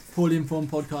Poorly Informed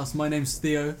Podcast. My name's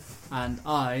Theo, and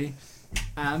I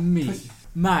am me.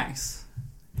 Max.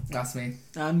 That's me.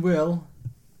 And Will.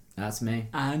 That's me.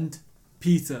 And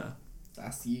Peter.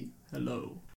 That's you.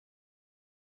 Hello.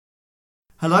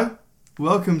 Hello,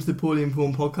 welcome to the Poorly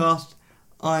Informed Podcast.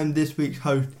 I'm this week's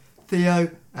host, Theo,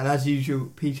 and as usual,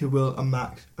 Peter, Will and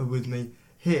Max are with me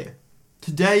here.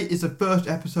 Today is the first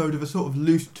episode of a sort of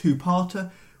loose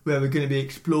two-parter where we're going to be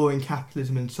exploring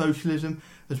capitalism and socialism,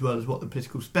 as well as what the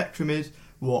political spectrum is,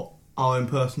 what our own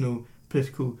personal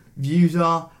political views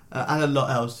are, and a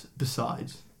lot else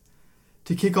besides.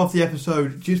 To kick off the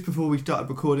episode, just before we started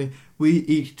recording, we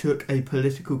each took a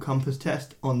political compass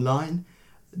test online.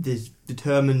 This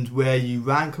determines where you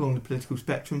rank along the political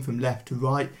spectrum from left to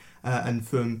right, and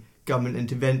from government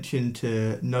intervention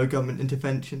to no government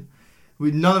intervention.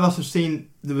 None of us have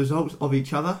seen the results of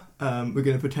each other. We're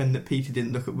going to pretend that Peter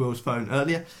didn't look at Will's phone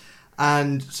earlier.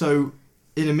 And so,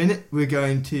 in a minute, we're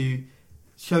going to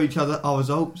show each other our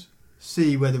results,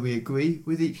 see whether we agree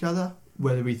with each other,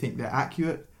 whether we think they're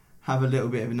accurate, have a little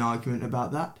bit of an argument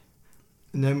about that.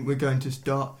 And then we're going to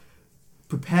start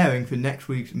preparing for next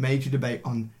week's major debate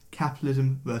on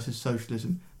capitalism versus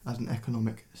socialism as an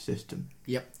economic system.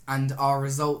 Yep, and our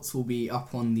results will be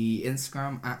up on the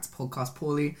Instagram at Podcast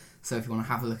Poorly, so if you want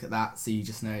to have a look at that so you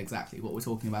just know exactly what we're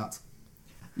talking about.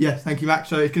 Yes, thank you, Max.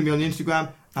 So it's going to be on the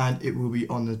Instagram and it will be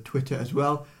on the Twitter as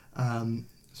well.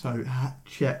 So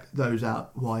check those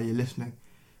out while you're listening.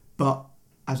 But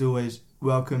as always,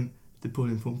 welcome to the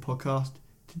Poorly Informed Podcast.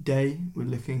 Today we're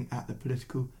looking at the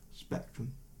political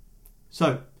spectrum.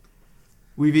 So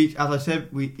we've each, as I said,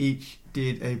 we each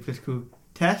did a political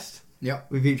test. Yep.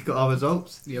 We've each got our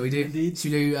results. Yeah, we do. Indeed.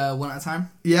 Should we do one at a time?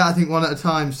 Yeah, I think one at a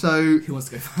time. So Who wants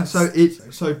to go first?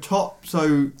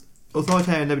 So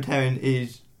authoritarian libertarian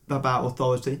is about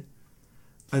authority,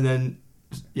 and then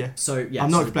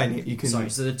I'm not explaining it. You can. Sorry.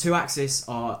 So the two axes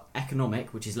are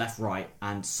economic, which is left, right,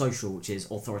 and social, which is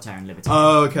authoritarian, libertarian.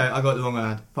 Oh, okay. I got it the wrong way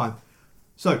around. Fine.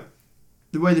 So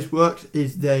the way this works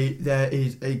is there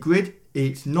is a grid.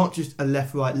 It's not just a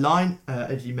left-right line,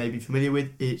 as you may be familiar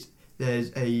with.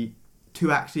 There's two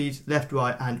axes, left,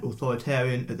 right, and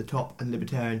authoritarian at the top and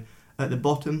libertarian at the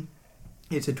bottom.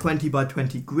 It's a 20 by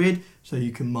 20 grid, so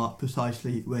you can mark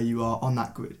precisely where you are on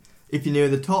that grid. If you're near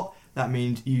the top, that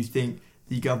means you think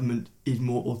the government is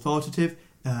more authoritative.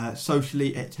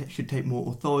 Socially, it should take more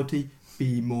authority,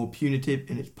 be more punitive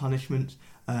in its punishments,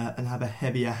 and have a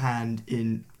heavier hand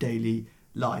in daily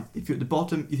life. If you're at the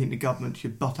bottom, you think the government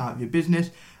should butt out of your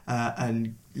business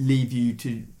and leave you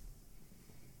to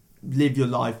live your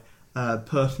life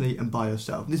personally and by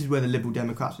yourself. This is where the Liberal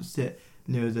Democrats would sit,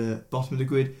 near the bottom of the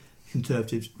grid.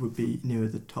 Conservatives would be nearer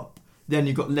the top. Then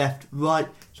you've got left, right.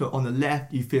 So on the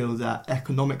left, you feel that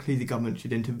economically the government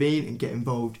should intervene and get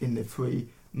involved in the free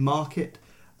market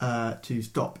to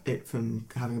stop it from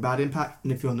having a bad impact.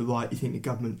 And if you're on the right, you think the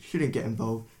government shouldn't get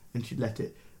involved and should let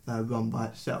it run by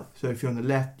itself. So if you're on the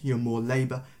left, you're more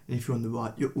Labour, and if you're on the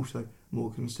right, you're also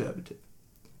more Conservative.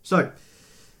 So,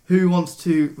 who wants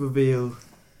to reveal?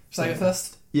 Shall I go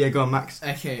first? Yeah, go on, Max.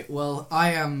 Okay, well,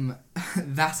 I am...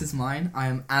 that is mine. I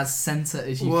am as centre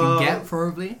as you Whoa. can get,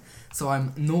 probably. So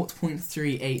I'm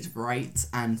 0.38 right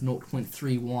and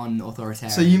 0.31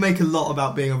 authoritarian. So you make a lot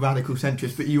about being a radical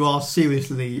centrist, but you are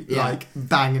seriously,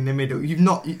 bang in the middle.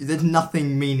 There's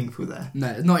nothing meaningful there.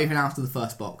 No, not even after the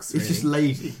first box, really. It's just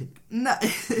lazy. No,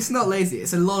 it's not lazy.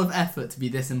 It's a lot of effort to be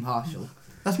this impartial.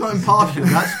 That's not impartial.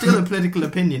 That's still a political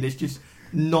opinion. It's just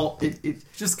not... It's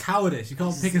just cowardice. You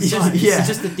can't pick a It's side.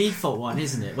 just the default one,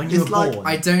 isn't it? When you were born.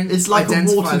 I don't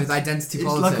identify with identity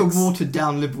politics. It's like a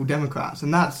watered-down Liberal Democrats,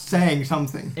 and that's saying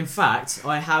something. In fact,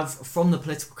 I have, from the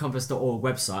politicalcompass.org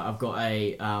website, I've got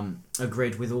a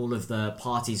grid with all of the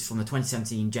parties from the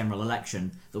 2017 general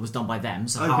election that was done by them,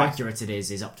 so how accurate it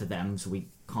is up to them, so we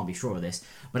can't be sure of this.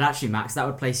 But actually, Max, that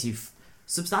would place you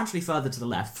substantially further to the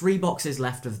left, 3 boxes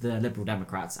left of the Liberal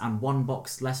Democrats, and 1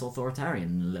 box less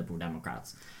authoritarian than the Liberal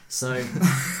Democrats. So,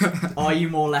 are you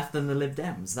more left than the Lib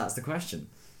Dems? That's the question.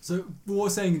 So what we're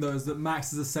saying though is that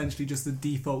Max is essentially just the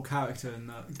default character in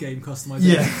the game customization.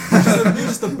 Yeah. You're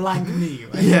just a blank me,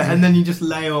 right? Yeah, and then you just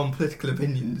layer on political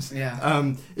opinions.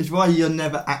 Yeah. It's why you're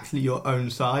never actually your own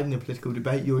side in a political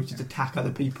debate. You always just attack other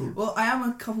people. Well, I am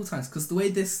a couple times, because the way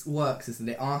this works is that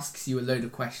it asks you a load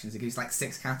of questions. It gives like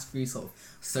 6 categories, sort of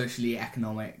socially,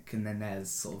 economic, and then there's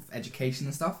sort of education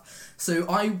and stuff. So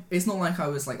it's not like I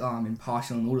was like, I'm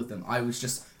impartial on all of them. I was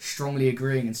just strongly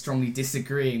agreeing and strongly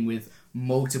disagreeing with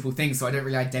multiple things, so I don't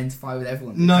really identify with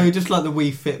everyone. No, you're just like the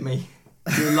Wii Fit Me.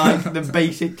 You're like the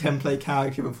basic template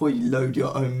character before you load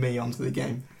your own me onto the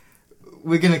game.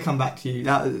 we're going to come back to you.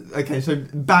 Okay, so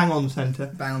bang on centre.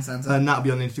 Bang on centre. And that'll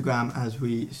be on Instagram, as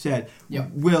we said.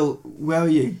 Yep. Will, where are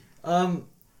you?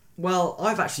 Well,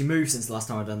 I've actually moved since the last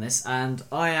time I've done this, and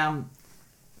I am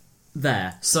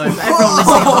there. So for everyone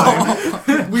listening at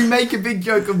home, We make a big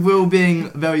joke of Will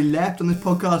being very left on this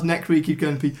podcast. Next week he's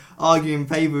going to be arguing in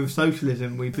favour of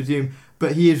socialism, we presume.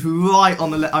 But he is right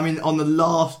on the left. I mean, on the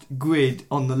last grid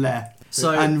on the left.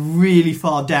 So, and really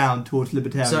far down towards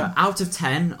libertarian. So out of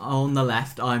 10 on the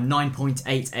left, I'm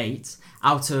 9.88.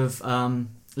 Out of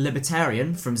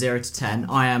libertarian, from 0 to 10,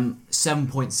 I am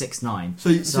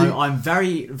 7.69. So I'm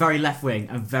very, very left wing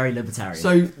and very libertarian.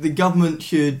 So the government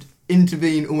should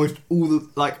intervene almost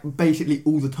basically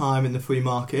all the time in the free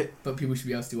market. But people should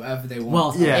be able to do whatever they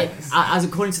want. Well, yeah. As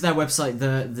according to their website,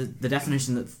 the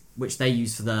definition which they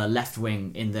use for the left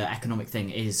wing in the economic thing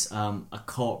is a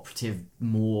cooperative,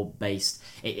 more based.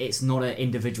 It's not an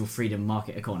individual freedom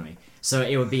market economy. So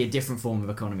it would be a different form of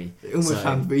economy. It almost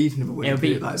sounds reasonable when it would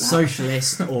you be put it like that.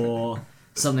 socialist or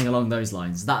something along those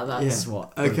lines. That's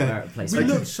what. Okay. Place We it.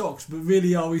 look shocked, but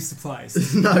really are we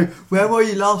surprised? No, where were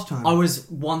you last time? I was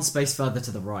one space further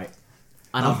to the right,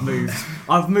 and I've moved.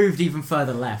 I've moved even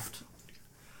further left.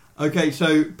 Okay,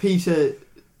 so Peter,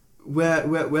 where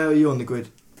are you on the grid?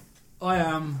 I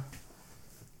am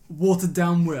watered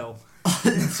down Will.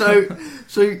 so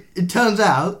it turns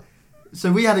out. So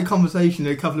we had a conversation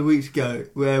a couple of weeks ago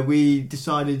where we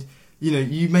decided,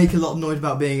 you make a lot of noise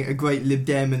about being a great Lib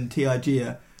Dem and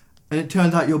TIGer, and it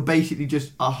turns out you're basically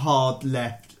just a hard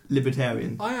left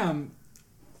libertarian. I am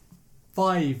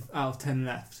 5 out of 10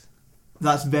 left.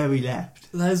 That's very left.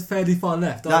 That is fairly far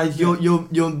left. That is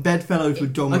your bedfellows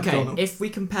with John Okay, McDonnell. if we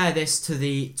compare this to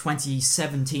the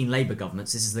 2017 Labour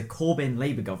governments, this is the Corbyn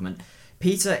Labour government.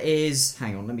 Peter is,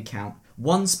 hang on, let me count,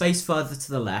 one space further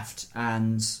to the left,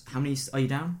 and how many are you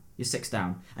down? You're 6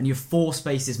 down, and you're 4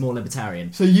 spaces more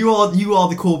libertarian. So you are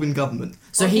the Corbyn government.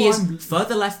 So he is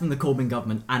further left than the Corbyn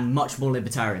government and much more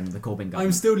libertarian than the Corbyn government.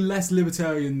 I'm still less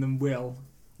libertarian than Will.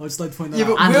 I'd just like to point that Yeah,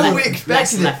 but out. And Will, left- we expected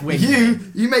less it.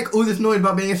 left-wing. You make all this noise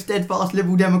about being a steadfast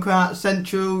Liberal Democrat,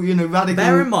 central, radical,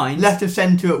 Bear in mind- left of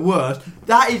centre at worst.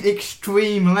 That is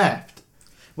extreme left.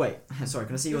 Wait, sorry,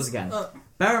 can I see yours again?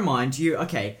 Bear in mind,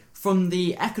 from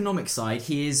the economic side,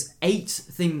 he is 8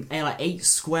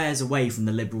 squares away from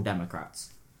the Liberal Democrats,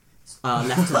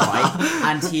 left to right,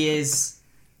 and he is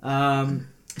 7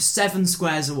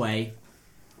 squares away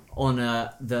on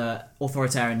the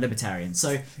authoritarian libertarian.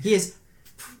 So he is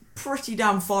pretty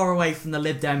damn far away from the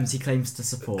Lib Dems he claims to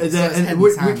support.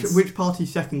 Which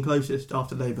party's second closest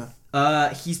after Labour?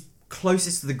 He's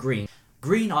closest to the Green.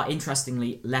 Green are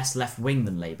interestingly less left-wing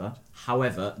than Labour.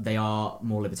 However, they are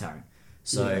more libertarian.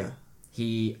 So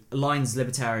he aligns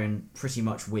libertarian pretty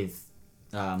much with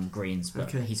Greens, but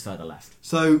he's further left.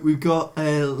 So we've got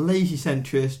a lazy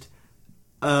centrist,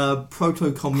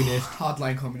 proto-communist,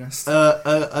 Hardline communist.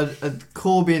 a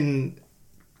Corbyn,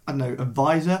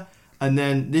 advisor, and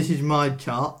then this is my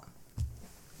chart.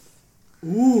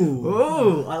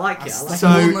 Ooh, I like it. That's So-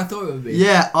 more than I thought it would be.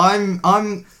 Yeah, I'm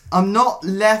not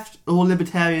left or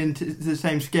libertarian to the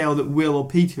same scale that Will or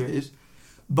Peter is,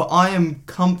 but I am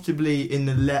comfortably in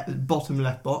the bottom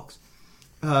left box.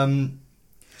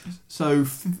 So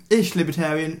ish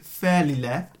libertarian, fairly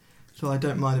left. So I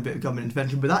don't mind a bit of government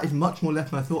intervention, but that is much more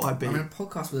left than I thought I'd be. I'm in a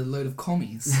podcast with a load of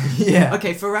commies. Yeah.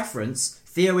 Okay, for reference,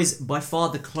 Theo is by far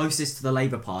the closest to the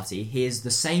Labour Party. He is the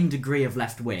same degree of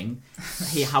left-wing.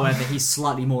 However, he's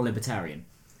slightly more libertarian.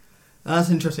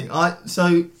 That's interesting.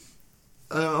 Obviously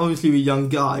we're young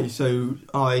guys, so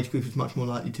our age group is much more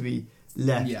likely to be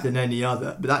left than any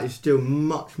other, but that is still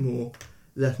much more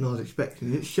left than I was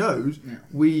expecting. It shows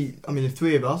the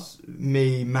 3 of us,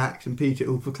 me, Max and Peter,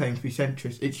 all proclaim to be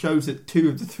centrists. It shows that 2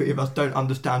 of the 3 of us don't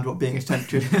understand what being a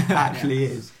centrist actually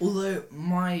is. Although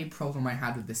my problem I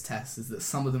had with this test is that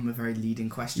some of them were very leading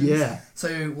questions. Yeah.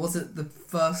 So was it the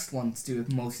first one to do with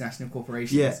multinational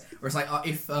corporations? Yeah. Where it's like,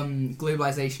 if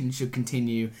globalization should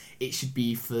continue, it should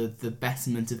be for the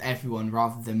betterment of everyone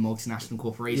rather than multinational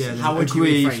corporations. Yeah, How would you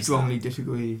agree, rephrase strongly that?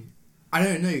 disagree. I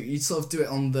don't know. You'd sort of do it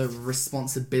on the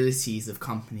responsibilities of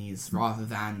companies rather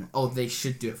than, they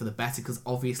should do it for the better, because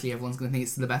obviously everyone's going to think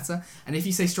it's for the better. And if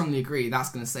you say strongly agree, that's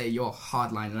going to say you're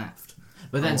hardline left.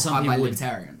 But then or some hardline people would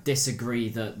libertarian. disagree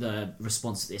that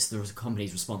it's the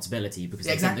company's responsibility because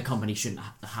they think the company shouldn't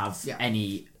have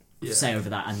any say over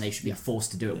that, and they should be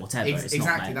forced to do it whatever. It's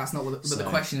Exactly. not That's not what. But the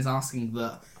question is asking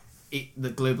that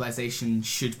globalization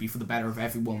should be for the better of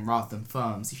everyone rather than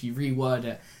firms. If you reword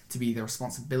it to be the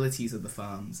responsibilities of the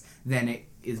firms, then it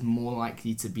is more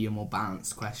likely to be a more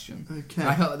balanced question. Okay. And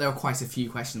I felt that there were quite a few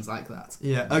questions like that.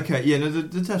 Yeah, okay, yeah, no,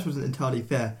 the test wasn't entirely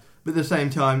fair. But at the same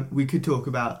time, we could talk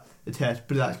about the test,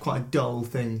 but that's quite a dull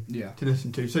thing Yeah. to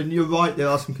listen to. So you're right, there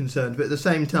are some concerns, but at the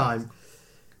same time,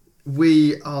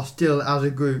 we are still, as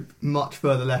a group, much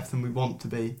further left than we want to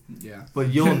be. Yeah. Well,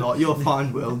 you're not, you're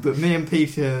fine, Will, but me and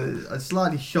Peter are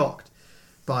slightly shocked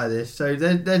by this. So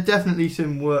there's definitely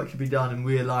some work to be done in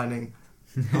realigning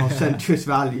our centrist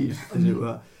values, as it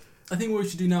were. I think what we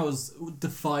should do now is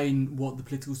define what the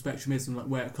political spectrum is and like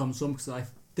where it comes from, because I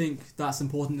think that's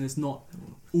important and it's not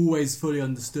always fully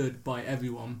understood by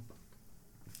everyone.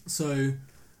 So,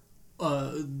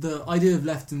 the idea of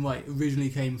left and right originally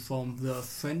came from the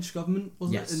French government,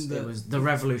 wasn't Yes, it? it was the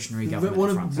revolutionary government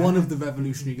in France. One of the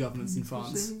revolutionary governments in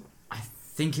France. I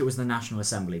think it was the National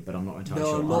Assembly, but I'm not entirely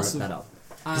There sure. are I'll lots look of- that up.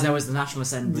 Because there was the National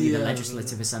Assembly, the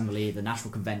Legislative Assembly, the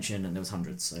National Convention, and there was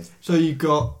hundreds. So you've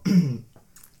got...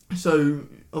 so,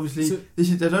 obviously,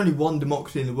 there's only one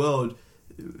democracy in the world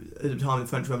at the time of the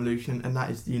French Revolution, and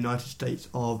that is the United States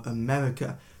of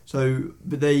America. So,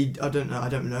 but I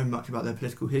don't know much about their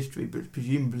political history, but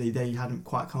presumably they hadn't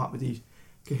quite come up with these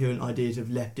coherent ideas of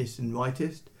leftist and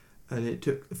rightist, and it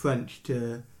took the French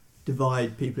to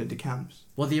divide people into camps.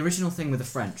 Well, the original thing with the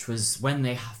French was when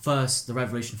the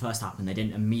revolution first happened, they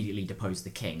didn't immediately depose the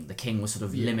king. The king was sort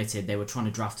of limited. They were trying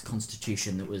to draft a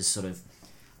constitution that was sort of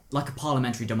like a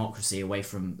parliamentary democracy away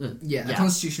from... A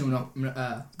constitutional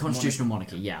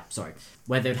monarchy,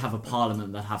 where they would have a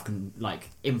parliament that have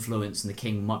influence, and the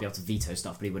king might be able to veto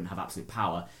stuff, but he wouldn't have absolute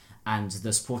power. And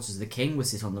the supporters of the king would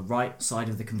sit on the right side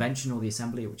of the convention or the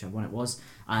assembly, or whichever one it was,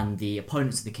 and the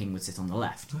opponents of the king would sit on the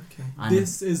left. Okay. And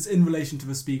This is in relation to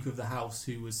the Speaker of the House,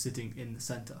 who was sitting in the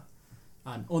centre.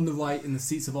 And on the right, in the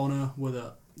seats of honour, were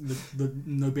the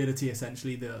nobility,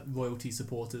 essentially, the royalty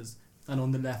supporters. And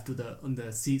on the left, on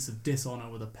the seats of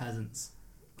dishonour, were the peasants.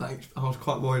 Thanks. I was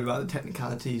quite worried about the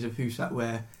technicalities of who sat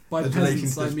where. By as relating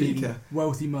peasants, to the I mean speaker.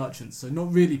 wealthy merchants. So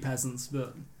not really peasants,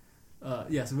 but...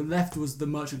 so the left was the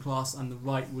merchant class, and the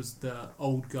right was the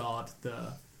old guard,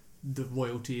 the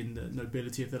royalty and the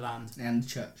nobility of the land. And the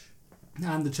church.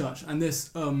 And the church. And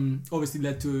this obviously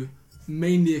led to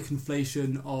mainly a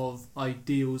conflation of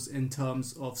ideals in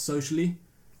terms of socially,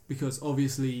 because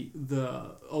obviously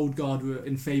the old guard were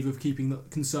in favour of keeping the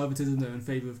conservatism, they were in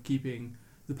favour of keeping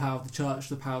the power of the church,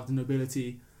 the power of the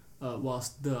nobility,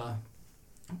 whilst the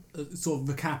sort of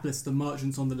the capitalists, the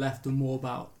merchants on the left, were more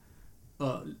about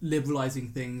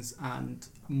liberalising things and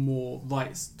more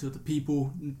rights to the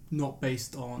people, not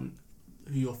based on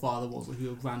who your father was or who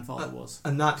your grandfather was.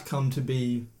 And that's come to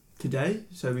be today.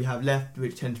 So we have left,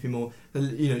 which tend to be more...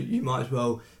 you might as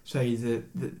well say that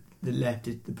the left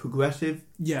is the progressive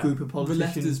group of politicians. The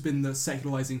left has been the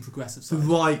secularising progressive The side.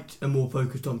 right are more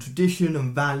focused on tradition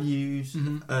and values,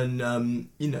 Mhm. and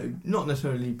not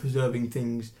necessarily preserving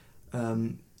things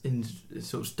in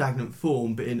sort of stagnant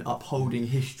form, but in upholding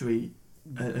history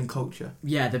and culture.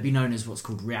 yeah, they'd be known as what's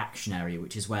called reactionary,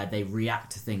 which is where they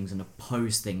react to things and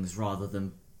oppose things rather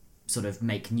than sort of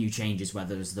make new changes,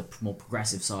 whether it's the more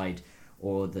progressive side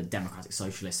or the democratic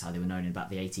socialists, how they were known in about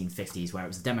the 1850s, where it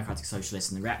was the democratic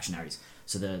socialists and the reactionaries.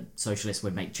 So the socialists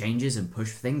would make changes and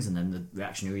push for things, and then the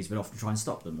reactionaries would often try and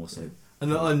stop them also.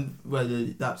 And whether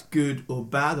that's good or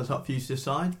bad, that's up for you to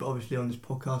decide, but obviously on this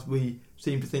podcast we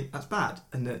seem to think that's bad,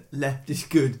 and that left is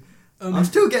good. I'm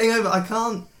still getting over it. I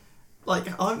can't...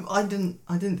 I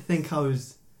didn't think I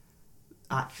was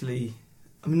actually...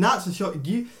 I mean, that's a shock.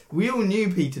 We all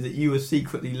knew, Peter, that you were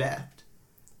secretly left.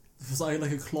 It's like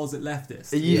a closet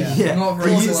leftist. Are you, Not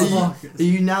very are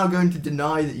you now going to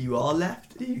deny that you are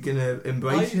left? Are you going to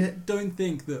embrace I it? don't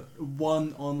think that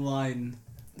one online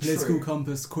political True.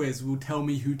 compass quiz will tell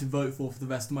me who to vote for the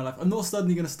rest of my life. I'm not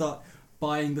suddenly going to start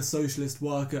buying the Socialist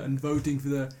Worker and voting for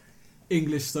the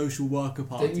English Social Worker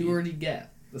Party. Don't you already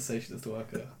get the Socialist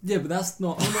Worker? Yeah, but that's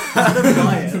not... I don't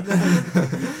buy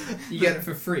it. You get it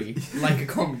for free, like a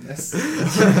communist.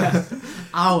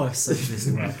 Our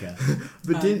socialist worker.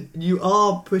 But you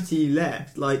are pretty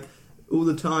left. Like, all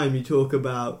the time you talk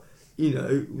about,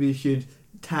 we should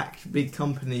tax big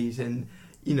companies and,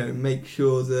 make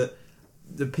sure that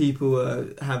the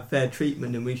people have fair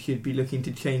treatment, and we should be looking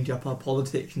to change up our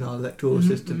politics and our electoral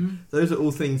system. Those are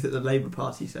all things that the Labour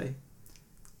Party say.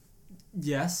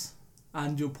 Yes,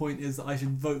 and your point is that I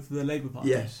should vote for the Labour Party.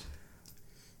 Yes.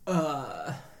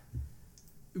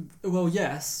 Well,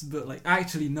 yes, but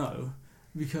actually no,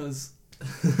 because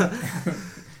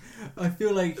I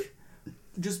feel like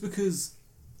just because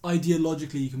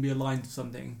ideologically you can be aligned to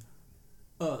something,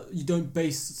 you don't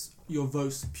base your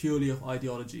votes purely off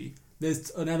ideology. There's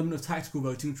an element of tactical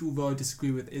voting, which, although I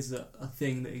disagree with, is a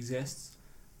thing that exists.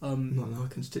 Not in our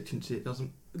constituency, it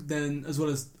doesn't. Then, as well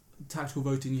as tactical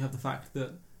voting, you have the fact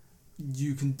that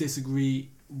you can disagree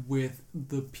with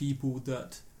the people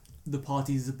that the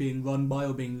parties are being run by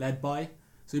or being led by.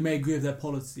 So you may agree with their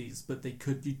policies, but you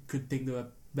could think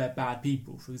they're bad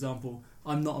people. For example,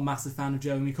 I'm not a massive fan of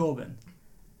Jeremy Corbyn.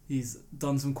 He's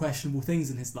done some questionable things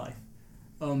in his life.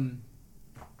 And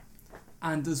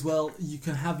as well, you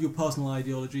can have your personal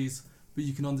ideologies, but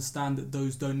you can understand that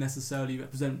those don't necessarily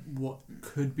represent what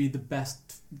could be the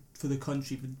best for the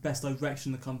country, the best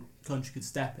direction the country could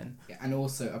step in. Yeah, and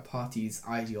also a party's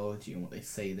ideology and what they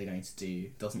say they're going to do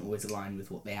doesn't always align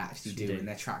with what they actually do in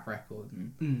their track record.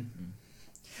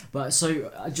 But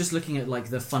so, just looking at like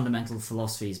the fundamental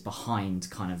philosophies behind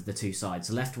kind of the two sides,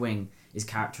 the left wing is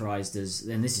characterised as,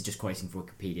 and this is just quoting from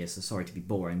Wikipedia, so sorry to be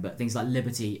boring, but things like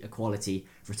liberty, equality,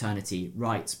 fraternity,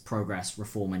 rights, progress,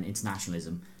 reform, and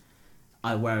internationalism.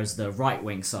 Whereas the right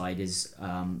wing side is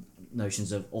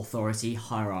notions of authority,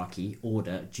 hierarchy,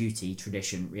 order, duty,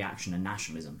 tradition, reaction, and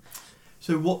nationalism.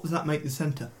 So, what does that make the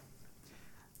centre?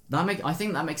 I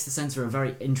think that makes the centre a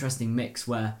very interesting mix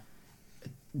where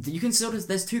you can sort of,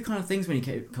 there's two kind of things when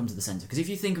you come to the centre. Because if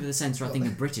you think of the centre, I think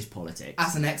of British politics.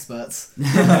 As an expert.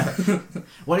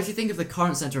 Well, if you think of the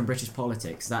current centre in British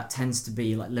politics, that tends to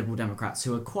be like Liberal Democrats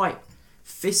who are quite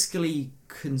fiscally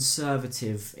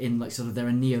conservative in like sort of they're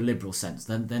a neoliberal sense.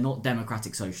 They're not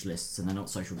democratic socialists and they're not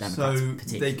social democrats So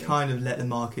particularly. they kind of let the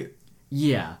market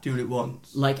do what it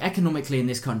wants. Like economically in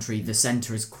this country, the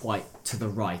centre is quite to the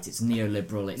right. It's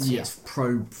neoliberal. It's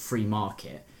pro free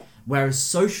market. Whereas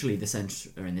socially, the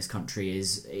centre in this country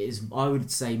is I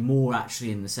would say more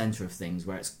actually in the centre of things,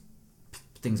 where it's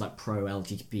things like pro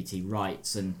LGBT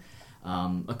rights and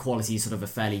equality is sort of a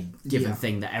fairly given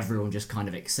thing that everyone just kind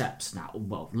of accepts now.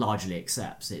 Well, largely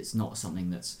accepts. It's not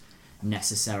something that's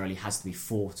necessarily has to be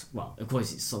fought. Well, of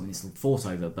course, it's something that's fought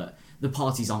over, but the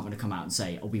parties aren't going to come out and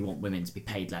say, "Oh, we want women to be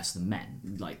paid less than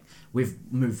men." Like we've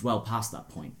moved well past that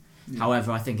point.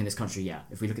 However, I think in this country,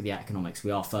 if we look at the economics,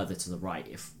 we are further to the right,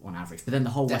 if on average. But then the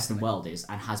whole Western world is,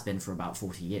 and has been for about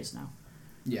 40 years now.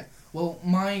 Yeah. Well,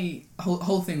 my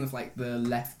whole thing with like the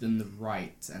left and the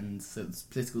right and so the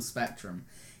political spectrum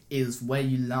is where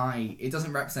you lie. It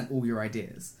doesn't represent all your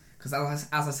ideas. Because as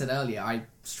I said earlier, I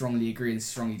strongly agree and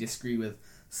strongly disagree with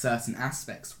certain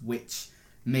aspects which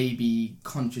may be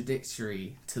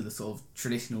contradictory to the sort of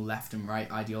traditional left and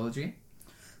right ideology.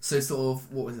 So sort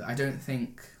of, what was it? I don't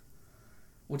think...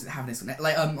 What did it have this one?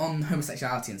 Like on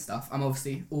homosexuality and stuff, I'm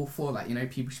obviously all for that. You know,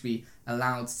 people should be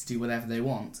allowed to do whatever they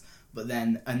want. But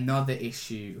then another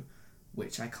issue,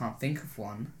 which I can't think of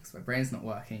one because my brain's not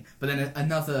working. But then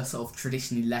another sort of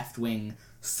traditionally left-wing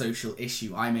social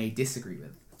issue I may disagree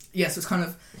with. Yeah, so it's kind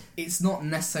of, it's not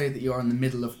necessarily that you're in the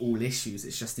middle of all issues.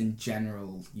 It's just in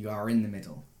general you are in the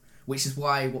middle, which is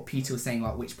why what Peter was saying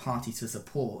about which party to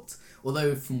support.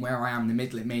 Although from where I am in the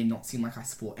middle, it may not seem like I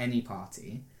support any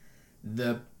party.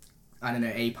 Liberal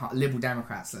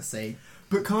Democrats, let's say.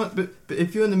 But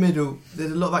if you're in the middle,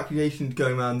 there's a lot of accusations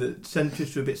going around that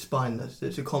centrists are a bit spineless.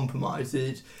 It's a compromise.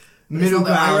 It's middle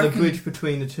ground, a bridge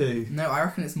between the two. No, I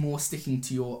reckon it's more sticking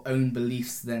to your own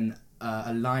beliefs than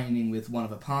aligning with one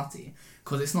of a party.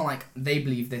 Because it's not like they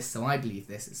believe this, so I believe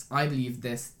this. It's I believe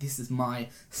this. This is my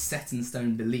set in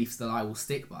stone beliefs that I will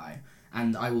stick by,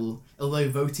 and I will. Although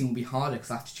voting will be harder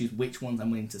because I have to choose which ones I'm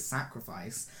willing to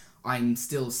sacrifice. I'm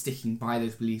still sticking by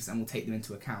those beliefs and will take them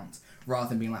into account, rather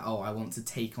than being like, oh, I want to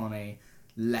take on a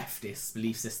leftist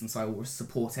belief system, so I will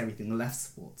support everything the left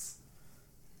supports.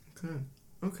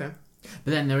 Okay.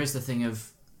 But then there is the thing of,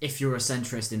 if you're a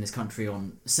centrist in this country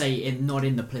on, say, not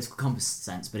in the political compass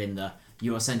sense, but in the,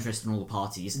 you're a centrist in all the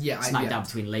parties, smack down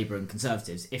between Labour and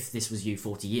Conservatives, if this was you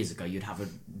 40 years ago, you'd have a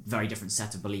very different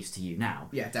set of beliefs to you now.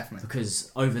 Yeah, definitely.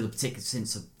 Because over the particular,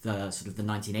 since the sort of the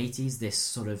 1980s, this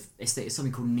sort of, it's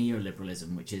something called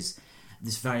neoliberalism, which is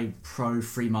this very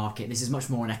pro-free market. This is much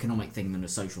more an economic thing than a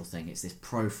social thing. It's this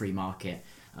pro-free market,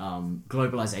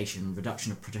 globalisation,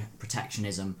 reduction of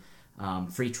protectionism,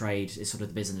 free trade is sort of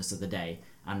the business of the day,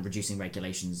 and reducing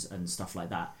regulations and stuff like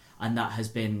that. And that has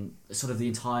been sort of the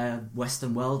entire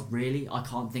Western world, really. I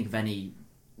can't think of any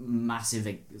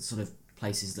massive sort of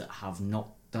places that have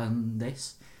not done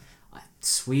this.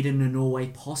 Sweden and Norway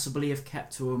possibly have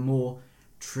kept to a more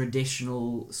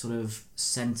traditional sort of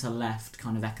centre-left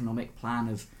kind of economic plan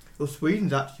of... Well,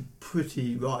 Sweden's actually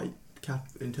pretty right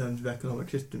in terms of economic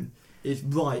system. It's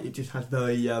right, it just has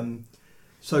very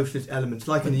socialist elements.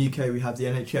 Like in the UK, we have the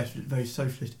NHS, which is a very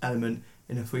socialist element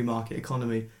in a free market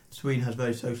economy. Sweden has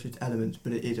very socialist elements,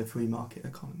 but it is a free market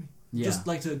economy. Yeah. Just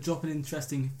like to drop an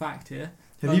interesting fact here.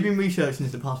 Have you been researching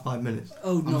this the past 5 minutes?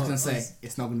 Oh, no. I was going to say,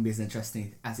 it's not going to be as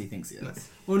interesting as he thinks it is.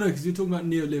 Well, no, because you're talking about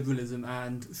neoliberalism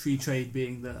and free trade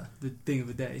being the thing of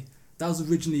the day. that was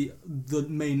originally the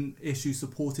main issue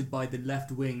supported by the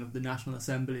left wing of the National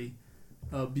Assembly,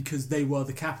 because they were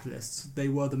the capitalists, they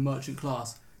were the merchant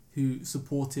class who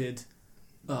supported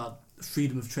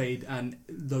freedom of trade and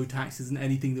low taxes and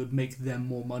anything that would make them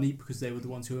more money, because they were the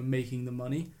ones who were making the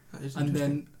money. And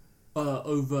then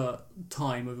over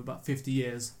time, over about 50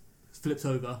 years, flipped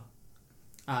over,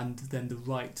 and then the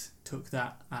right took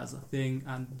that as a thing,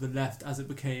 and the left, as it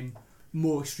became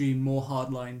more extreme, more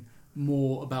hardline,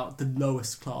 more about the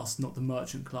lowest class, not the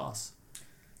merchant class.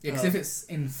 Yeah, because if it's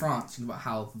in France, you know about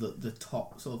how the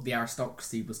top, sort of the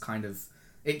aristocracy was kind of...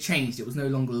 It changed. It was no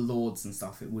longer lords and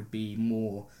stuff. It would be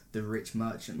more the rich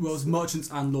merchants. Well, it was merchants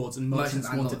and lords, and merchants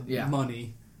wanted yeah.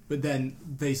 money, but then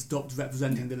they stopped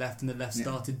representing the left, and the left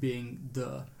started being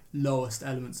the lowest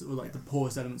elements, or like the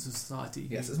poorest elements of society.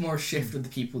 Yes, it's more a shift of the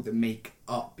people that make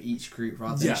up each group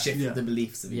rather than a shift of the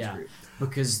beliefs of each group.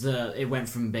 Because it went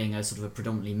from being a sort of a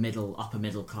predominantly upper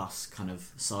middle class kind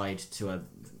of side to a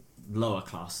lower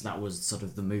class. That was sort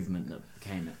of the movement that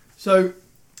became it. So,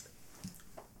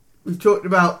 we've talked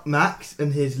about Max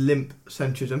and his limp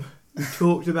centrism. We've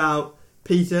talked about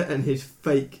Peter and his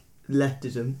fake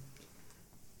leftism.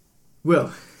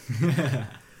 Will,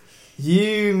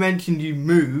 you mentioned you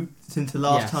moved since the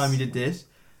last time you did this,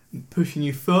 pushing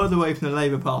you further away from the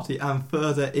Labour Party and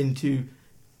further into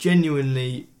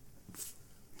genuinely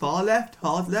far left,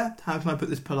 hard left? How can I put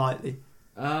this politely?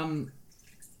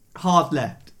 Hard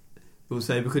left, we'll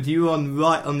say, because you were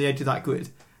right on the edge of that grid.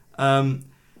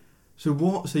 So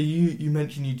you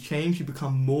mentioned you changed, you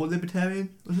become more libertarian,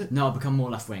 was it? No, I've become more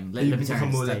left-wing.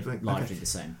 Libertarian stayed largely the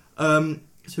same.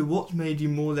 So what's made you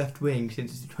more left-wing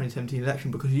since the 2017 election?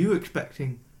 Because you were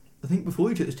expecting, I think before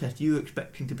you took this test, you were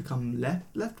expecting to become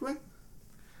left-wing?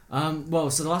 Well,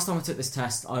 so the last time I took this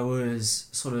test, I was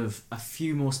sort of a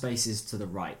few more spaces to the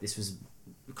right. This was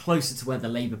closer to where the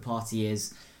Labour Party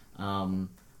is,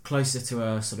 closer to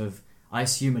a sort of, I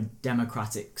assume, a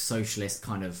democratic socialist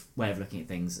kind of way of looking at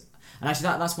things. And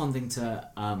actually that's one thing to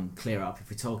clear up if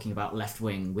we're talking about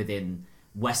left-wing within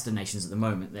Western nations at the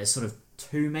moment. There's sort of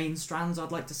two main strands,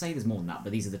 I'd like to say. There's more than that,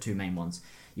 but these are the two main ones.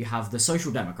 You have the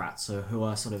Social Democrats, so who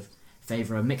are sort of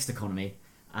favour a mixed economy,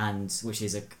 and which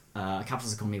is a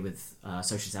capitalist economy with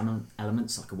socialist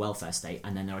elements, like a welfare state,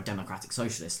 and then there are democratic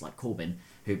socialists like Corbyn,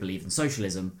 who believe in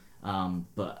socialism,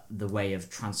 but the way of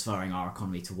transferring our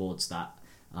economy towards that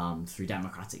through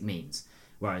democratic means.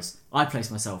 Whereas I place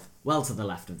myself well to the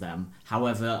left of them.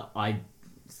 However, I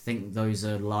think those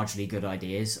are largely good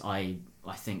ideas. I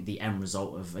think the end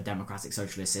result of a democratic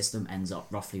socialist system ends up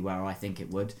roughly where I think it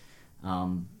would.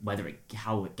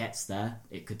 How it gets there,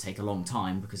 it could take a long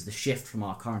time, because the shift from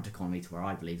our current economy to where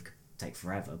I believe could take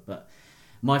forever. But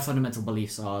my fundamental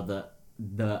beliefs are that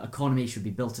the economy should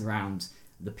be built around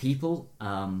the people,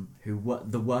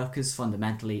 the workers.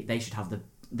 Fundamentally,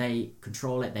 they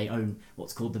control it. They own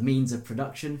what's called the means of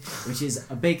production, which is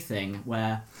a big thing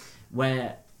where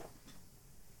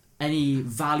any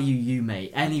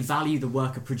value the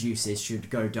worker produces should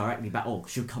go directly back, or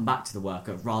should come back to the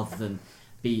worker, rather than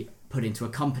be put into a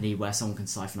company where someone can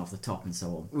siphon off the top and so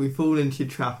on. We fall into the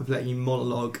trap of letting you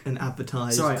monologue and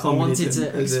advertise. Sorry, I wanted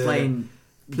to explain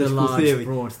the large,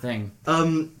 broad thing.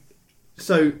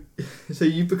 So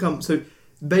you've become... So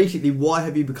basically, why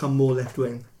have you become more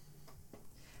left-wing?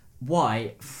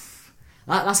 Why?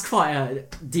 That's quite a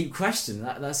deep question.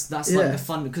 That's like the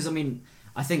fun... Because, I mean,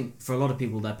 I think for a lot of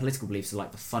people, their political beliefs are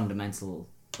like the fundamental...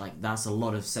 Like, that's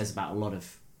says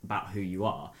about who you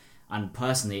are. And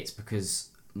personally, it's because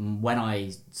when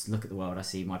I look at the world, I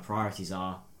see my priorities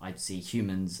are... I see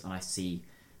humans, and I see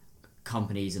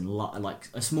companies and like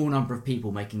a small number of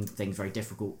people making things very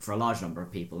difficult for a large number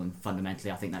of people, and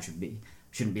fundamentally I think that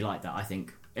shouldn't be like that. I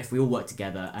think if we all worked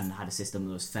together and had a system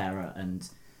that was fairer and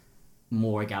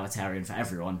more egalitarian for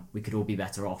everyone, we could all be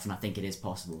better off, and I think it is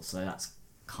possible. So that's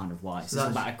kind of why. So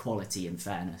it's about equality and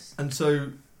fairness. And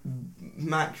so,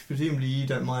 Max, presumably you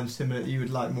don't mind similar, you would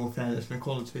like more fairness and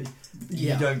equality.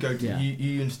 You don't go to,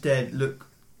 you instead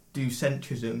do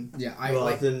centrism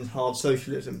rather than hard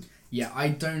socialism. Yeah, I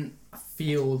don't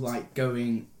feel like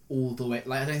going all the way...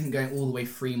 Like, I don't think going all the way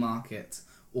free market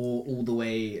or all the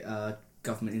way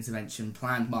government intervention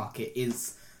planned market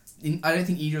is... I don't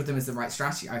think either of them is the right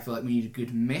strategy. I feel like we need a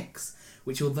good mix,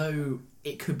 which although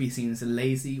it could be seen as a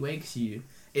lazy way, because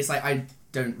it's like I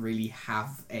don't really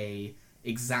have a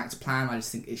exact plan. I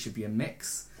just think it should be a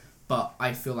mix. But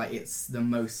I feel like it's the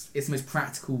most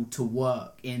practical to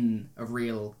work in a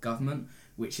real government,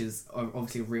 which is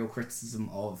obviously a real criticism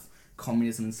of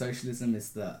communism and socialism,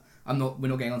 is that we're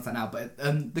not getting onto that now, but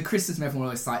the criticism everyone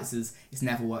always cites is it's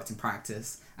never worked in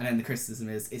practice, and then the criticism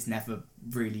is it's never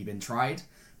really been tried.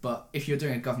 But if you're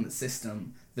doing a government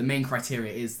system, the main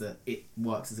criteria is that it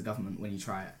works as a government when you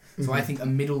try it. So I think a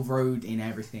middle road in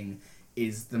everything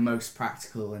is the most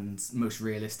practical and most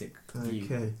realistic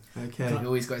view. Okay. He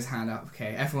always got his hand up.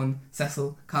 Okay, everyone,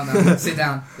 Cecil, calm down, sit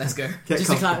down, let's go. Just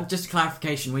a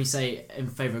clarification, when you say in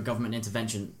favour of government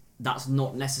intervention, that's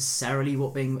not necessarily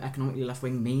what being economically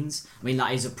left-wing means. I mean,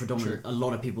 that is a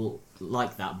lot of people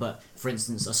like that, but for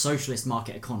instance, a socialist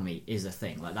market economy is a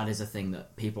thing. Like, that is a thing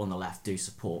that people on the left do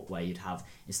support, where you'd have,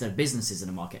 instead of businesses in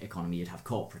a market economy, you'd have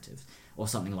cooperatives or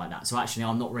something like that. So actually,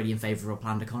 I'm not really in favour of a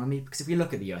planned economy, because if you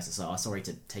look at the USSR, sorry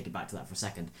to take it back to that for a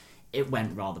second, it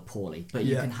went rather poorly. But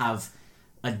you can have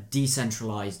a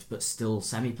decentralised but still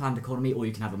semi-planned economy, or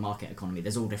you can have a market economy.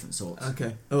 There's all different sorts.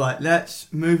 Okay. All right.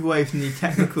 Let's move away from the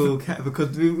technical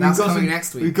because we've That's got coming some,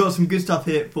 next week. We've got some good stuff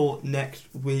here for next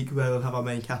week, where we'll have our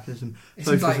main capitalism. It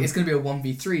seems like it's going to be a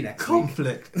 1v3 next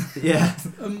conflict. Yeah.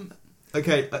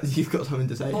 Okay. You've got something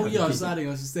to say. Oh yeah, I was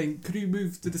just saying. Could we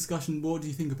move the discussion? What do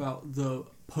you think about the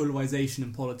polarization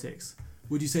in politics?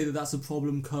 Would you say that that's a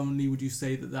problem currently? Would you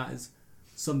say that that is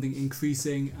something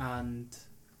increasing? And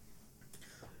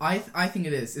I think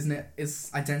it is, isn't it?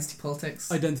 It's identity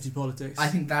politics. Identity politics. I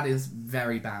think that is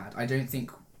very bad. I don't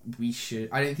think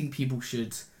people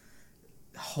should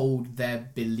hold their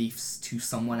beliefs to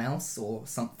someone else or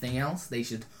something else. They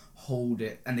should hold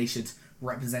it, and they should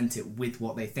represent it with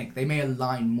what they think. They may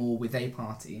align more with a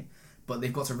party, but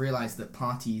they've got to realise that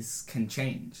parties can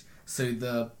change. So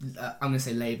I'm going to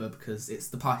say Labour, because it's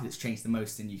the party that's changed the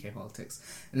most in UK politics.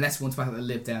 Unless we want to talk about the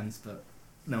Lib Dems, but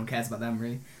no one cares about them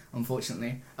really,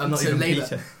 unfortunately. Not even Labour,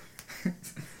 Peter.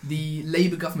 the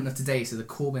Labour government of today, so the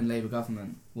Corbyn Labour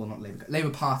government, well, not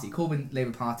Labour Party, Corbyn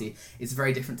Labour Party is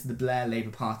very different to the Blair Labour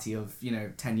Party of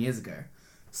 10 years ago,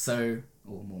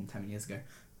 or more than 10 years ago.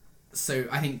 So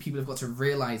I think people have got to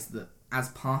realise that as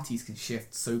parties can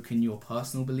shift, so can your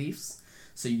personal beliefs.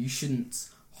 So you shouldn't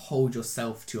hold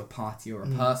yourself to a party or a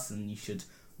person. You should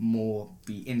more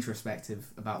be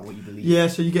introspective about what you believe. Yeah,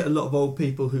 so you get a lot of old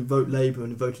people who vote Labour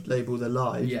and have voted Labour all their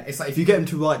lives. Yeah, it's like if you get them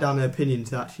to write down their opinions,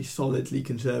 they're actually solidly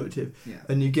conservative. Yeah.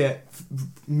 And you get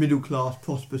middle class,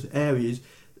 prosperous areas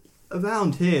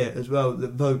around here as well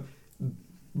that vote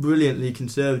brilliantly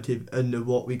conservative under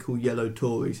what we call yellow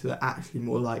Tories, so they're actually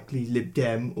more likely Lib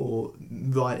Dem or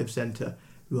right of centre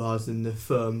rather than the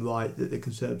firm right that the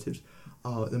Conservatives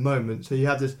are at the moment. So you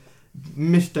have this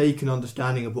mistaken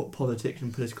understanding of what politics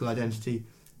and political identity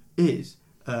is,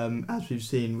 as we've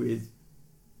seen with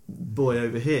boy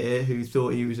over here who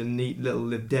thought he was a neat little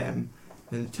Lib Dem,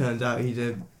 and it turns out he's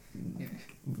a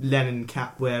Lenin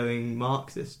cap wearing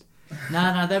Marxist.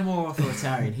 No, they're more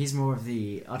authoritarian. He's more of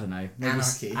the, I don't know, maybe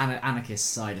Anarchy.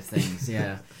 Anarchist side of things,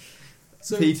 yeah.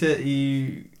 So, Peter,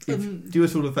 do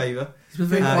us all a favour. He's been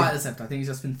very quiet this episode. I think he's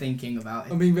just been thinking about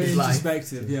it. I'm being very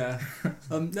introspective, yeah.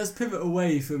 Let's pivot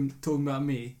away from talking about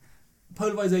me.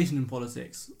 Polarisation in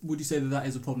politics. Would you say that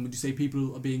is a problem? Would you say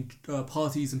people are being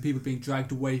parties and people being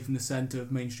dragged away from the centre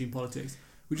of mainstream politics?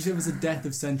 Would you say there's a death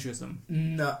of centrism?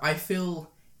 No, I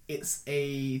feel it's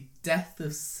a death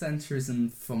of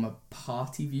centrism from a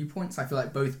party viewpoint. So I feel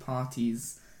like both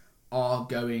parties are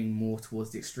going more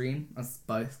towards the extreme, as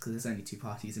both, because there's only two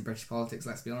parties in British politics,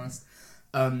 let's be honest.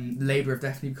 Labour have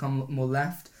definitely become more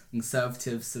left, and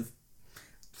Conservatives have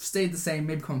stayed the same,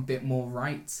 maybe become a bit more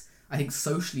right. I think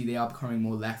socially they are becoming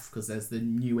more left because there's the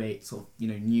new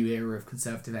era of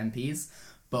Conservative MPs,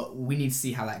 but we need to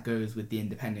see how that goes with the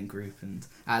independent group. And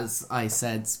as I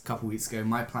said a couple of weeks ago,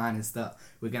 my plan is that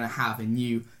we're going to have a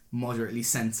new moderately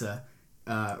centre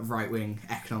right-wing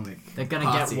economic They're going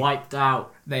to get wiped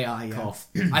out. They are, yeah. Cough.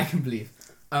 I can believe.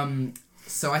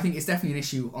 So I think it's definitely an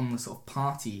issue on the sort of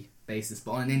party basis,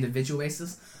 but on an individual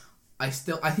basis, I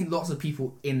think lots of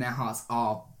people in their hearts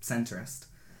are centrist.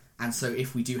 And so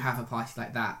if we do have a party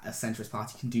like that, a centrist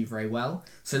party can do very well,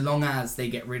 so long as they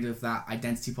get rid of that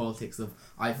identity politics of,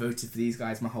 I voted for these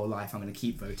guys my whole life, I'm going to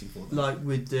keep voting for them. Like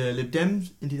with the Lib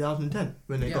Dems in 2010,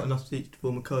 when they got enough seats to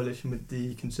form a coalition with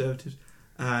the Conservatives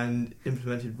and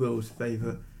implemented Will's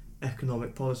favourite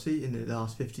economic policy in the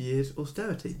last 50 years,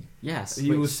 austerity. Yes.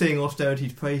 You will sing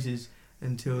austerity's praises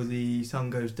until the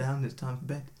sun goes down and it's time for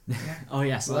bed. Yeah. Oh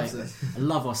yes, I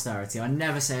love austerity. I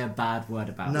never say a bad word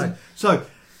about it. So,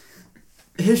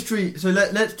 history. So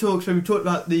let's talk. So we talked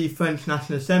about the French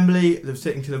National Assembly. They're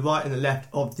sitting to the right and the left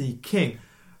of the king.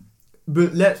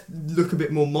 But let's look a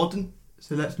bit more modern.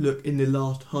 So let's look in the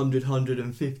last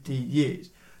 150 years.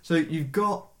 So you've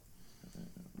got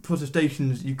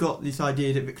protestations. You've got this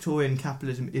idea that Victorian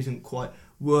capitalism isn't quite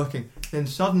working. Then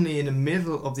suddenly, in the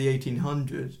middle of the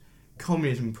 1800s,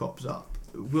 communism props up.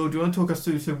 Will, do you want to talk us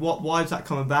through? So why does that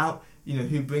come about?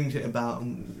 who brings it about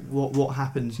and what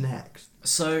happens next?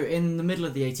 So in the middle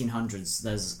of the 1800s,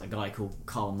 there's a guy called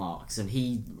Karl Marx, and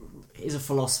he is a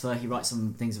philosopher. He writes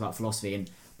some things about philosophy, and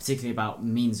particularly about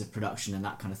means of production and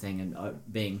that kind of thing, and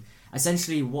being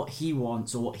essentially what he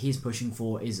wants or what he's pushing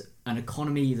for is an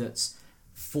economy that's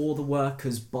for the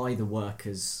workers, by the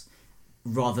workers,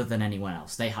 rather than anyone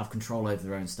else. They have control over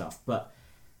their own stuff. But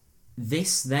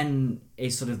this then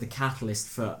is sort of the catalyst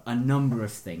for a number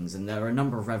of things, and there are a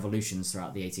number of revolutions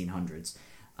throughout the 1800s,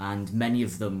 and many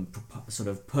of them sort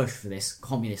of push for this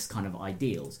communist kind of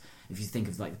ideals. If you think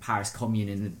of like the Paris Commune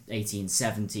in the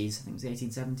 1870s, I think it was the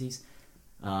 1870s,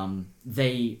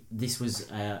 this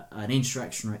was an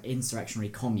insurrectionary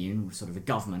commune, sort of a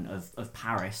government of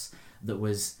Paris that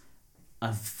was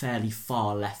a fairly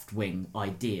far left-wing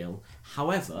ideal.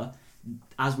 However,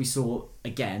 as we saw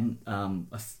again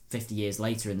 50 years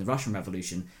later in the Russian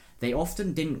Revolution, they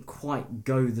often didn't quite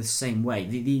go the same way.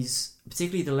 These,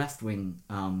 particularly the left-wing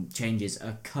changes,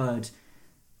 occurred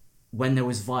when there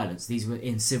was violence. These were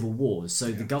in civil wars,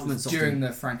 so the governments during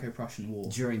the Franco-Prussian War.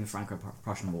 During the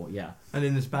Franco-Prussian War, yeah, and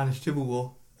in the Spanish Civil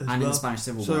War as well. In the Spanish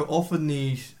Civil War. So often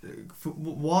these,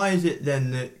 why is it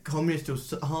then that communist or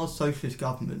hard socialist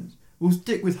governments? We'll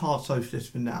stick with hard socialists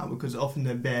for now because often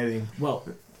they're bearing. Well,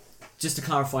 just to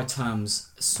clarify terms,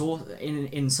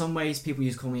 in some ways people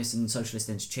use communist and socialist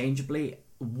interchangeably.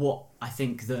 What I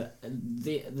think the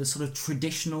sort of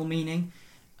traditional meaning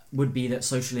would be that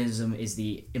socialism is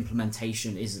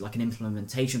like an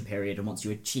implementation period, and once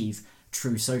you achieve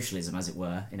true socialism, as it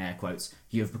were, in air quotes,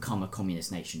 you have become a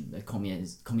communist nation. The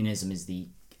communism is the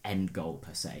end goal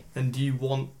per se. And do you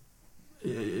want?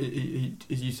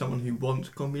 Is you someone who wants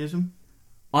communism?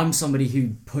 I'm somebody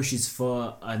who pushes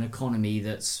for an economy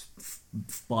that's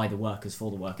by the workers,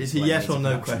 for the workers. It's a yes or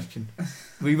no question.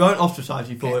 We won't ostracise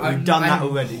you for it. We've done that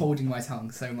already. I'm holding my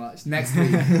tongue so much. Next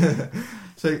week.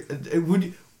 So, would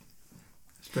you...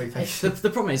 Straight face. The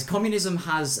problem is, communism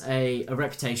has a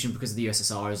reputation because of the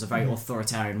USSR as a very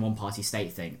authoritarian one-party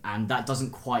state thing, and that doesn't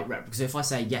quite because if I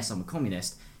say, yes, I'm a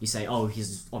communist, you say, oh, he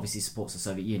obviously supports the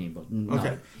Soviet Union, but no.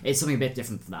 Okay. It's something a bit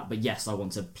different from that. But yes, I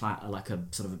want to plan like a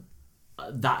sort of...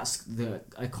 that's the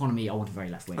economy I want a very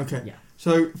left-wing. Okay. Yeah.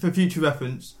 So, for future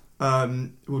reference,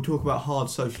 we'll talk about hard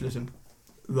socialism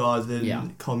rather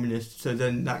than communist. So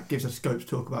then that gives us scope to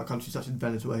talk about countries such as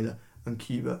Venezuela and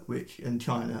Cuba, and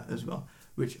China as well,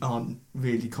 which aren't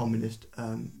really communist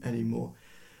anymore.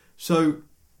 So,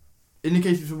 in the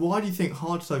case of, why do you think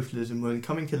hard socialism, when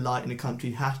coming to light in a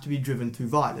country, has to be driven through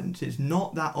violence? It's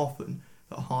not that often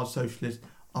that hard socialists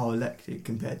are elected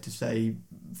compared to, say,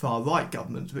 far-right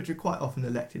governments, which are quite often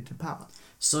elected to power.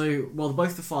 So, well,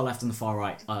 both the far left and the far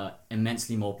right are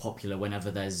immensely more popular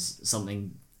whenever there's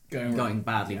something going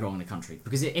badly wrong in the country.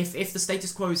 Because if the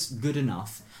status quo is good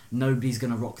enough, nobody's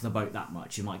going to rock the boat that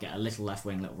much. You might get a little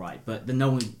left-wing, little right, but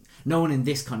no one in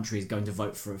this country is going to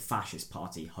vote for a fascist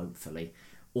party, hopefully,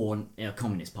 or a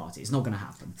communist party. It's not going to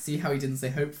happen. See how he didn't say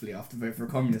hopefully after vote for a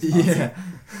communist party? Yeah.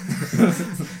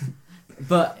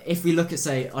 But if we look at,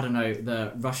 say, I don't know,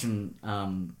 the Russian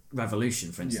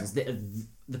Revolution, for instance,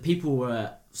 the people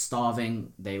were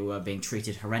starving, they were being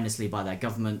treated horrendously by their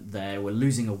government, they were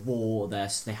losing a war,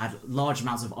 they had large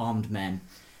amounts of armed men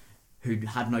who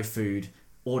had no food,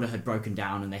 order had broken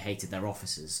down, and they hated their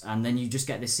officers. And then you just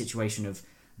get this situation of,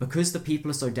 because the people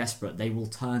are so desperate, they will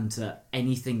turn to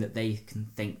anything that they can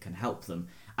think can help them.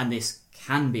 And this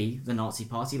can be the Nazi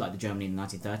Party, like the Germany in the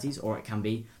 1930s, or it can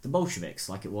be the Bolsheviks,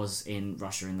 like it was in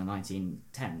Russia in the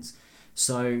 1910s.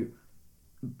 So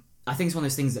I think it's one of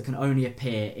those things that can only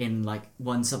appear in like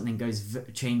when something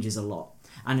changes a lot.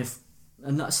 And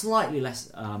a slightly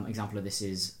less example of this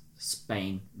is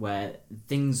Spain, where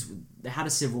they had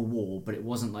a civil war, but it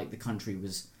wasn't like the country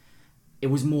was... It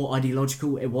was more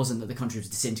ideological. It wasn't that the country was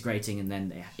disintegrating and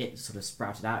then it sort of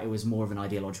sprouted out. It was more of an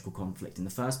ideological conflict in the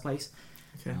first place.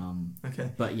 Okay. Okay.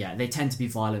 But yeah, they tend to be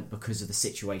violent because of the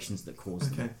situations that cause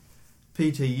them. Okay.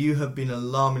 Peter, you have been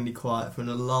alarmingly quiet for an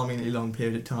alarmingly long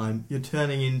period of time. You're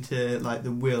turning into like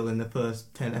the Will in the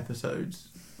first 10 episodes.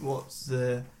 What's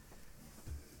the...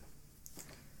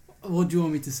 What do you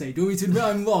want me to say? Do you want me to admit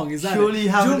I'm wrong? Is that Surely it?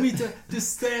 You do you want me to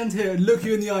just stand here, look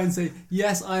you in the eye and say,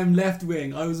 yes, I am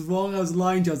left-wing. I was wrong, I was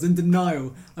lying to you, I was in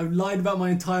denial. I've lied about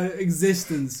my entire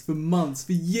existence for months,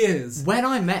 for years. When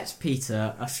I met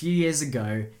Peter a few years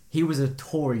ago, he was a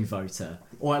Tory voter.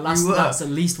 Or that's at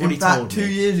least what he told me. In fact, 2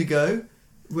 years ago,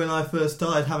 when I first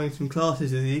started having some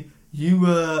classes with you, you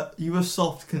were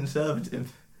soft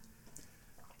conservative.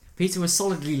 Peter was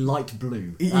solidly light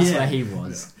blue. That's where he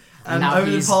was. And over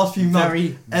the past few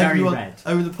months, very red.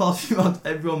 Over the past few months,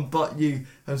 everyone but you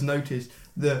has noticed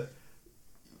that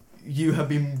you have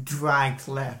been dragged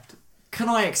left. Can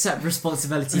I accept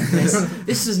responsibility for this?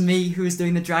 This was me who was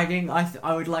doing the dragging.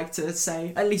 I would like to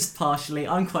say, at least partially,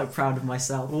 I'm quite proud of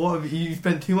myself. What have you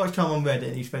spent too much time on Reddit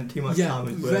and you spent too much time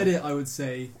with Reddit, I would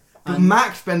say. But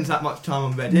Max spends that much time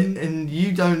on Reddit, and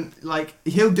you don't, like,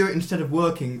 he'll do it instead of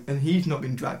working, and he's not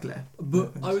been dragged left.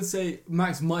 But I would say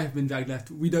Max might have been dragged left.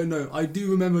 We don't know. I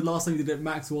do remember last time we did it,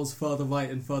 Max was further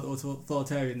right and further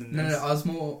authoritarian than this. No, I was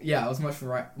more. Yeah, I was much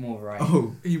more right.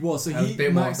 Oh. He was. So I was a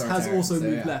bit more Max has authoritarian, also so,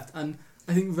 moved yeah. left. And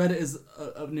I think Reddit is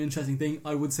an interesting thing.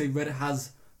 I would say Reddit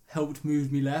has helped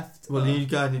move me left. Well, you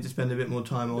guys need to spend a bit more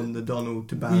time on the Donald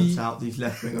to balance out these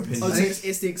left-wing opinions. I'd I say think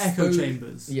it's the echo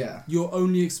chambers. Yeah. You're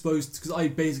only exposed, because I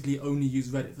basically only use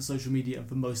Reddit for social media and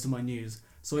for most of my news.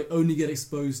 So I only get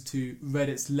exposed to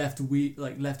Reddit's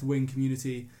left-wing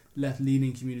community,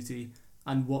 left-leaning community,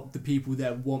 and what the people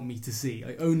there want me to see.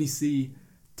 I only see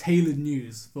tailored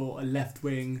news for a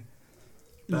left-wing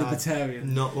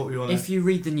libertarian. Not what we want. If you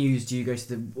read the news, do you go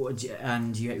to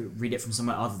and you read it from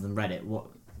somewhere other than Reddit?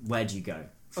 Where do you go?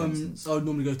 For instance, I would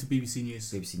normally go to BBC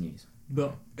News. BBC News.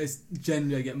 But it's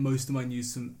generally I get most of my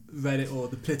news from Reddit or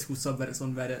the political subreddits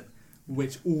on Reddit,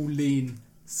 which all lean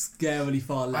scarily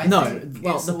far left.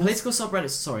 The political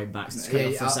subreddits. Sorry, Max, to cut you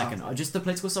off for a second. Just the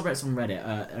political subreddits on Reddit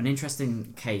are an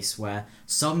interesting case where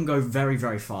some go very,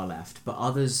 very far left, but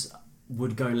others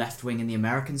would go left wing in the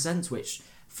American sense, which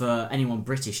for anyone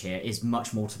British here is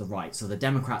much more to the right. So the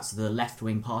Democrats are the left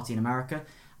wing party in America,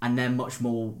 and they're much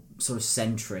more sort of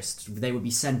centrist. They would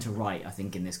be centre right, I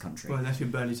think, in this country. Well, unless you're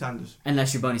Bernie Sanders.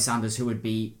 Unless you're Bernie Sanders, who would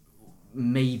be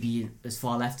maybe as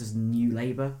far left as New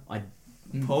Labour.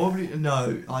 Probably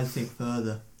no. I think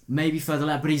further. Maybe further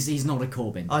left, but he's not a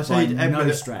Corbyn. I say Ed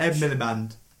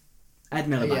Miliband. Ed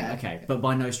Miliband, Yeah, okay, but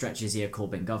by no stretch is he a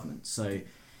Corbyn government. So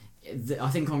I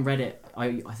think on Reddit,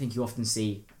 I think you often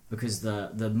see, because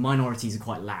the minorities are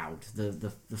quite loud.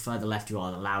 The further left you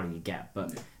are, the louder you get.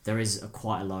 But there is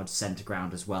quite a large centre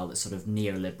ground as well that's sort of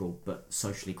neoliberal but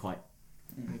socially quite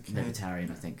libertarian,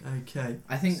 I think. Okay.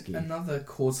 I think another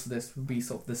cause for this would be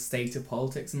sort of the state of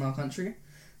politics in our country.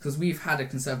 Because we've had a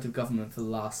Conservative government for the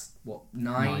last,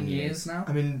 9 years now?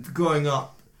 I mean, growing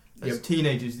up as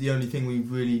teenagers, the only thing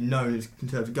we've really known is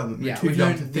Conservative government. Yeah, we've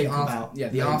known to think about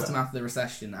the aftermath of the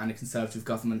recession and a Conservative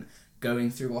government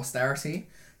going through austerity.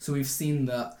 So we've seen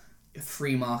that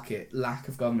free market, lack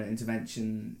of government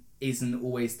intervention isn't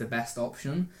always the best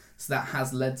option. So that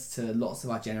has led to lots of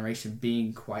our generation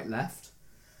being quite left.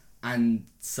 And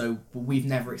so we've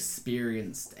never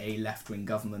experienced a left-wing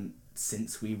government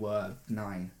since we were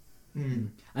 9.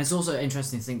 And it's also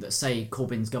interesting to think that, say,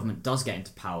 Corbyn's government does get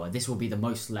into power, this will be the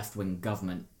most left-wing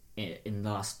government in the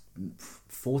last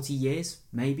 40 years,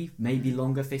 maybe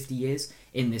longer, 50 years,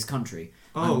 in this country.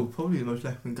 Probably the most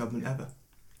left-wing government ever.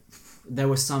 There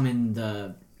were some in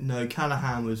the... No,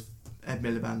 Callaghan was Ed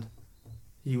Miliband.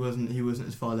 He wasn't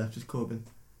as far left as Corbyn.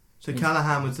 So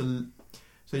Callaghan was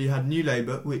so you had New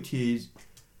Labour, which is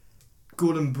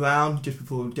Gordon Brown just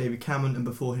before David Cameron, and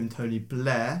before him Tony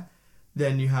Blair.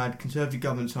 Then you had Conservative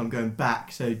government, so I'm going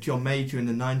back. So John Major in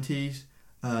the 90s,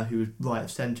 who was right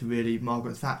of centre really.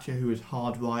 Margaret Thatcher, who was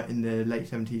hard right in the late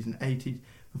 70s and 80s.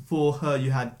 Before her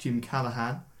you had Jim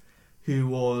Callaghan, who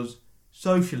was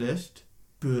socialist,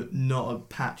 but not a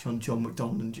patch on John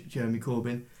McDonnell and Jeremy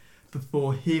Corbyn.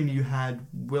 Before him you had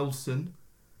Wilson,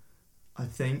 I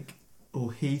think,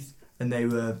 or Heath, and they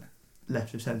were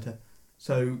left of centre.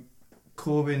 So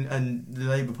Corbyn and the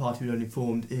Labour Party was only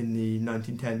formed in the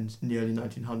 1910s, in the early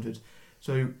 1900s.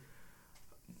 So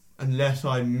unless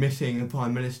I'm missing a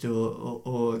Prime Minister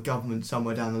or a government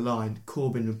somewhere down the line,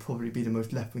 Corbyn would probably be the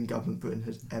most left-wing government Britain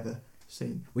has ever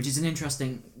seen. Which is an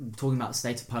interesting, talking about the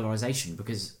state of polarisation,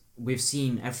 because we've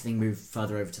seen everything move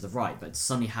further over to the right, but to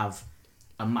suddenly have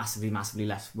a massively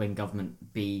left-wing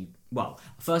government be... Well,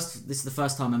 this is the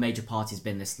first time a major party's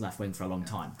been this left-wing for a long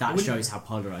time. That shows how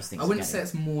polarised things are. I wouldn't say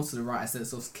it's more to the right, I said it's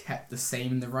sort of kept the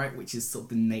same in the right, which is sort of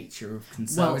the nature of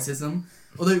conservatism.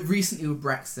 Although recently with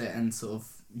Brexit and sort of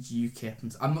UKIP,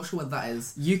 and I'm not sure what that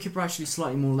is. UKIP are actually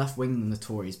slightly more left-wing than the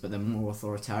Tories, but they're more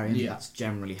authoritarian. Yeah. That's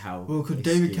generally how... Well, could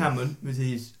David Cameron, with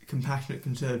his compassionate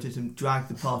conservatism, drag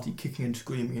the party kicking and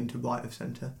screaming into right of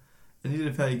centre? And he did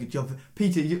a fairly good job.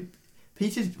 Peter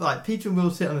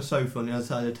will sit on a sofa on the other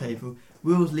side of the table.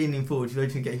 Will's leaning forward, he's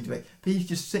ready to get into it. Peter's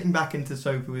just sitting back into the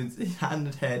sofa with his hand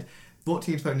and head,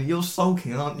 watching his phone. And you're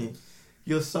sulking, aren't you?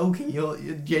 You're sulking. You're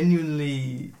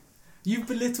genuinely... You've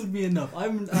belittled me enough.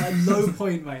 I'm at a low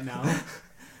point right now.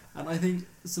 And I think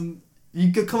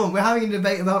come on, we're having a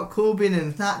debate about Corbyn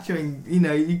and Thatcher, and,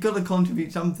 you've got to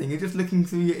contribute something. You're just looking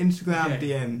through your Instagram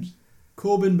DMs.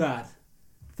 Corbyn bad.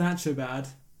 Thatcher bad.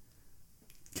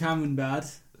 Cameron bad.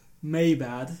 May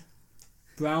bad,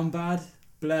 Brown bad,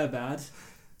 Blair bad,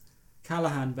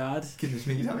 Callaghan bad, Goodness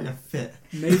me, he's having a fit.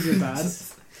 Major bad.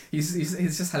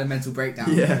 He's just had a mental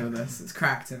breakdown. Yeah. With this. It's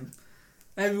cracked him.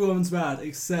 Everyone's bad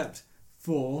except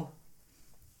for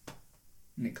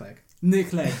Nick Clegg. Nick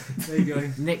Clegg. There you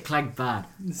go. Nick Clegg bad.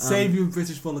 Saviour of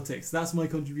British politics. That's my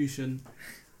contribution.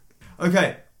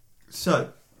 Okay,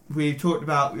 so we talked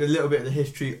about a little bit of the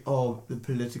history of the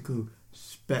political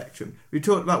spectrum. We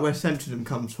talked about where centrism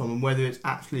comes from and whether it's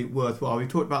actually worthwhile. We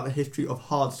talked about the history of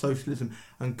hard socialism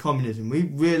and communism. We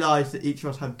realised that each of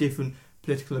us have different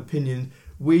political opinions.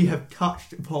 We have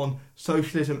touched upon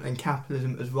socialism and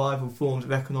capitalism as rival forms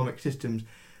of economic systems,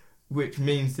 which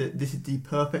means that this is the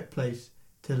perfect place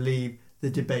to leave the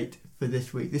debate for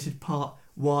this week. This is part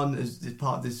one, as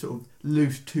part of this sort of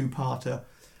loose two-parter.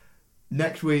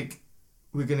 Next week,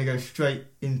 we're going to go straight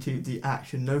into the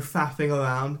action. No faffing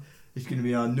around. It's going to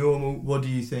be our normal, what do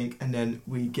you think? And then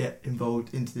we get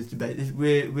involved into this debate.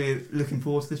 We're looking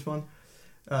forward to this one.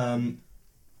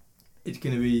 It's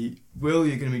going to be, Will,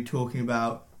 you're going to be talking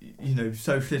about,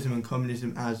 socialism and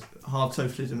communism as, hard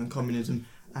socialism and communism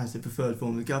as the preferred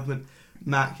form of government.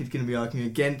 Max is going to be arguing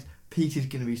against. Peter's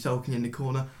going to be sulking in the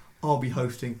corner. I'll be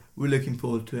hosting. We're looking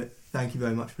forward to it. Thank you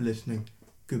very much for listening.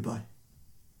 Goodbye.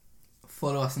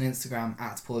 Follow us on Instagram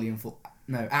at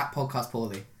Podcast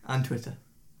Paulie. And Twitter.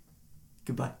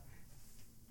 Goodbye.